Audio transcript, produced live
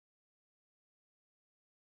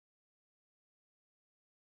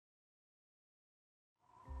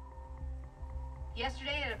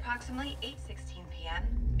Yesterday at approximately 8:16 p.m.,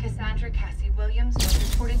 Cassandra Cassie Williams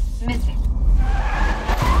was reported missing.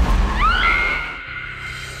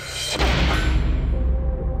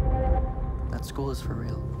 That school is for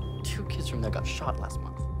real. 2 kids from there got shot last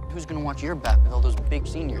month. Who's gonna watch your back with all those big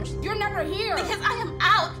seniors? You're never here! Because I am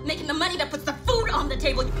out making the money that puts the food on the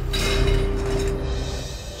table.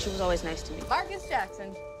 She was always nice to me. Marcus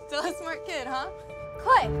Jackson. Still a smart kid, huh?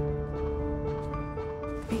 Clay!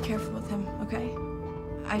 Be careful with him, okay?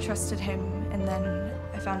 I trusted him, and then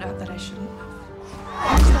I found out that I shouldn't have.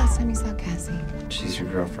 When's the last time you saw Cassie? She's your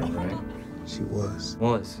girlfriend, right? She was.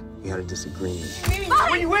 Was? We had a disagreement.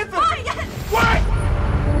 Were you with her? What? I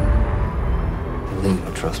think you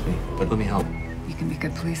don't trust me, but let me help. You can be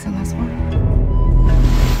good police on this one.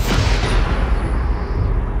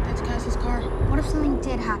 That's Cassie's car. What if something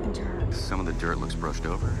did happen to her? Some of the dirt looks brushed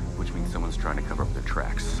over, which means someone's trying to cover up their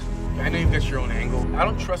tracks. I know you've got your own angle. I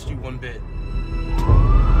don't trust you one bit.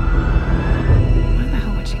 Why the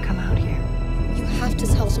hell would she come out here? You have to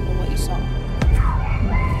tell someone what you saw.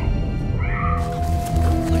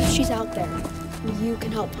 What if she's out there? You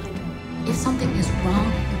can help find her. If something is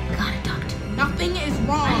wrong, you gotta talk to me. Nothing is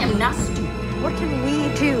wrong. I am not stupid. What can we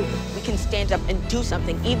do? We can stand up and do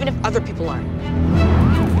something, even if other people aren't.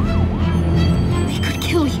 They could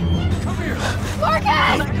kill you. Come here.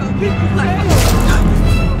 Marcus!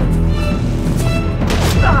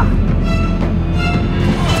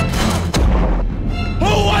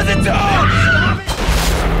 Who was it, dog?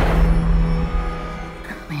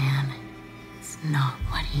 A man is not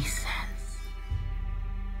what he says.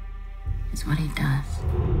 It's what he does.